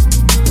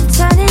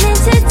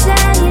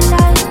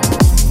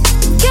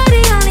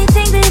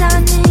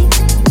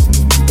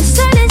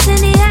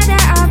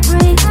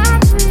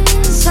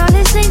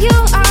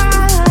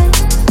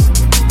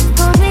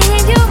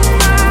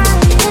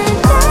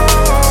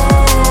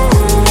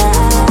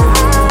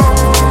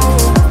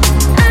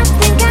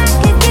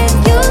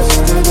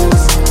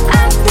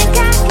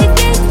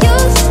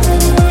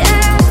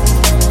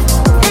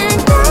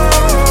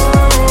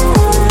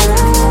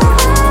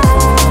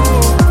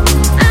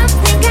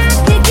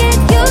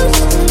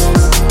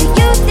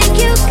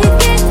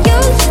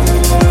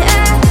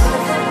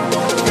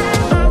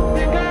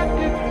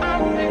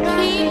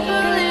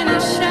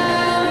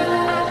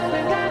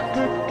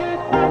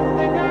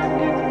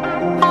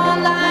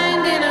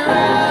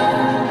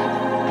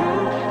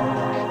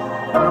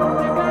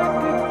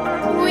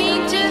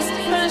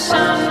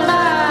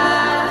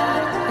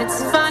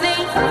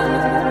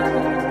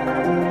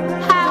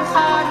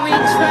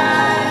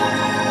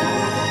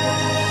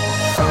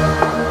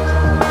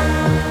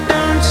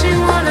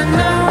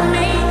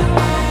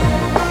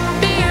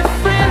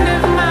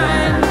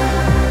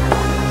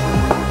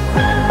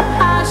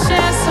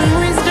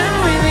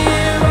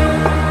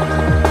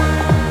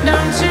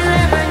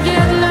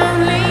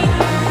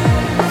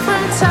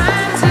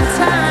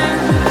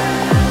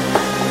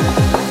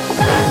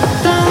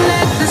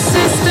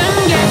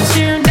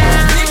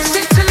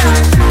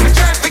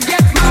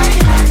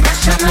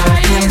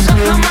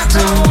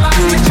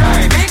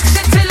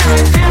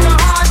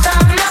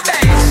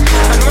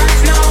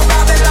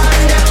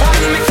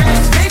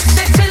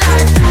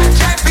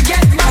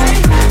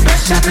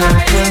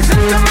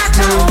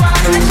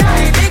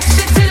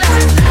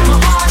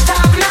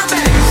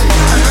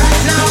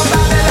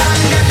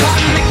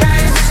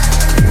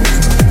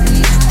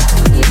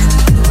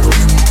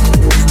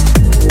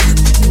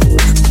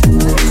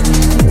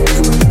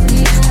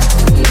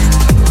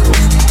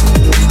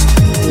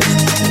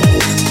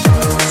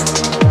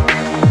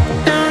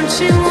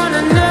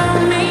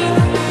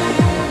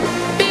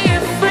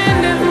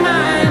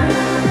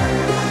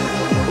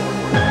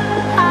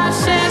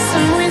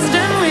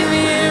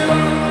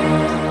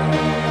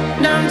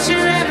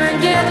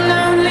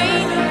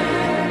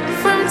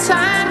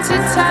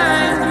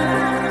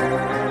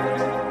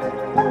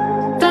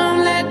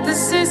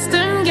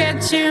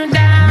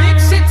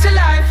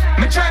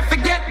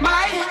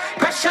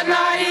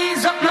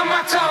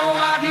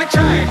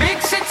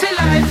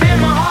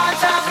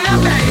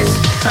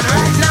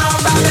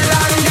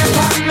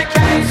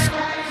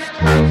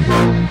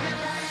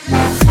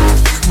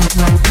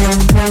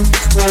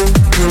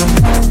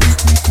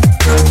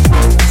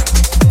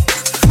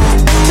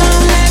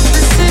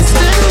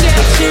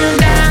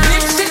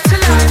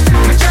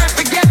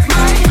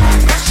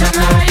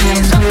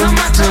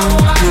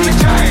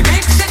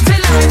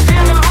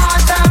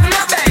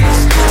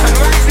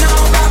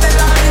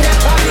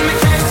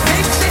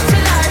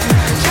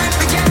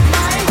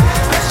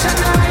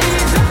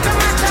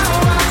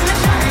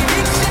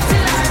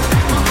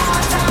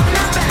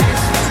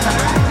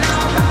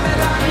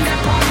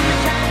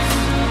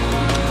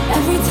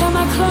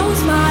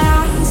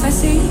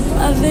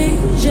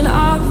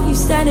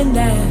 standing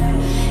there.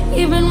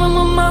 Even when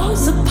we're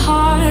miles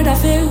apart, I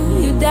feel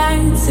you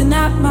dancing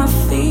at my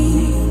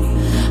feet.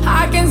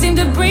 I can't seem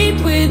to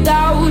breathe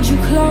without you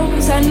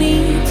close. I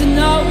need to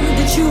know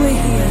that you are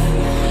here.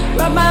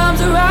 Wrap my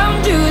arms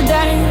around you,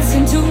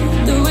 dancing to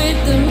the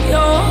rhythm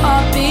your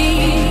heart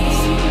beats.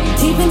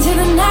 Deep into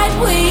the night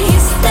we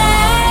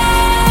stay,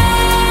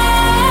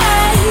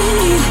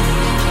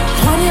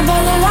 blinded by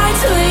the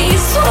lights we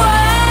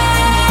sway.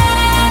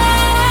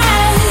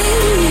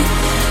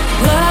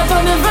 Blood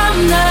coming from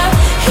the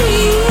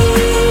heat,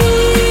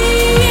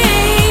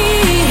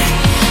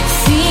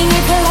 seeing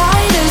a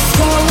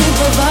kaleidoscope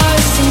of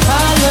us in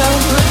color.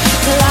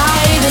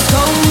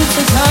 Kaleidoscope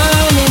to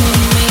turning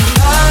in me,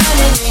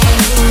 turning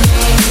in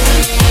me,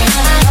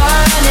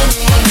 turning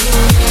in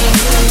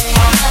me,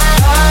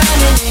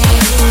 turning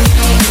in me,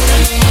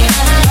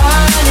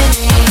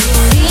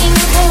 seeing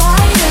a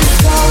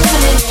kaleidoscope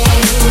turning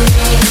in me,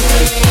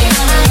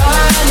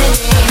 turning in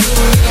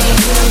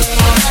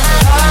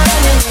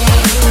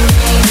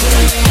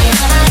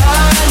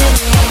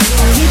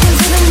deep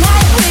into the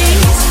night we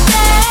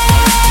stay,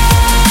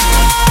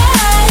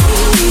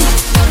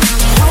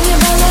 blinded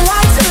by the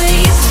lights we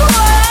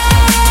sway.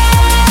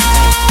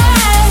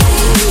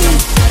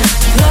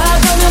 Blood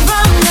coming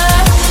from the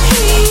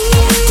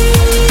heat,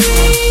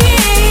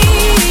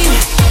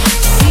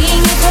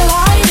 seeing a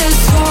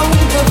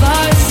kaleidoscope of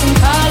us in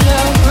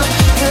color.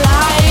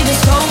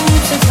 Kaleidoscope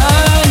to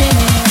turning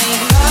in me,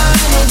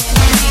 turning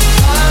in me,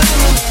 turning in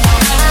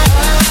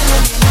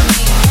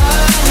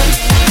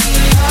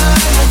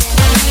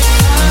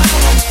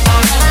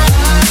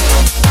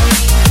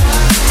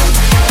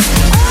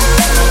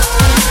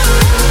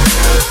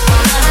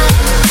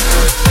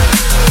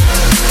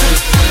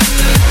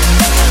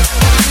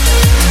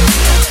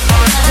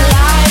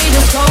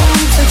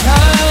kaleidoscope to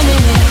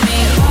turning in me,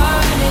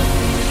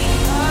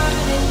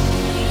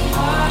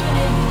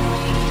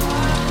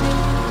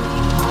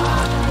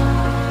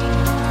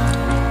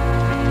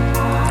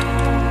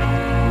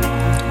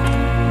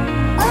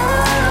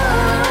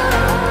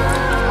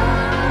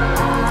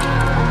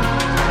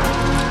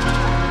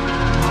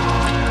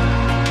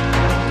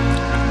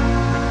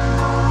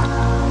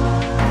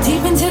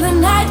 deep into the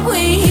night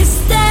we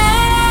stay,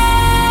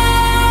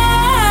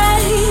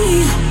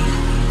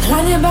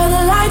 blinded by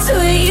the lights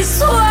we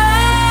sway.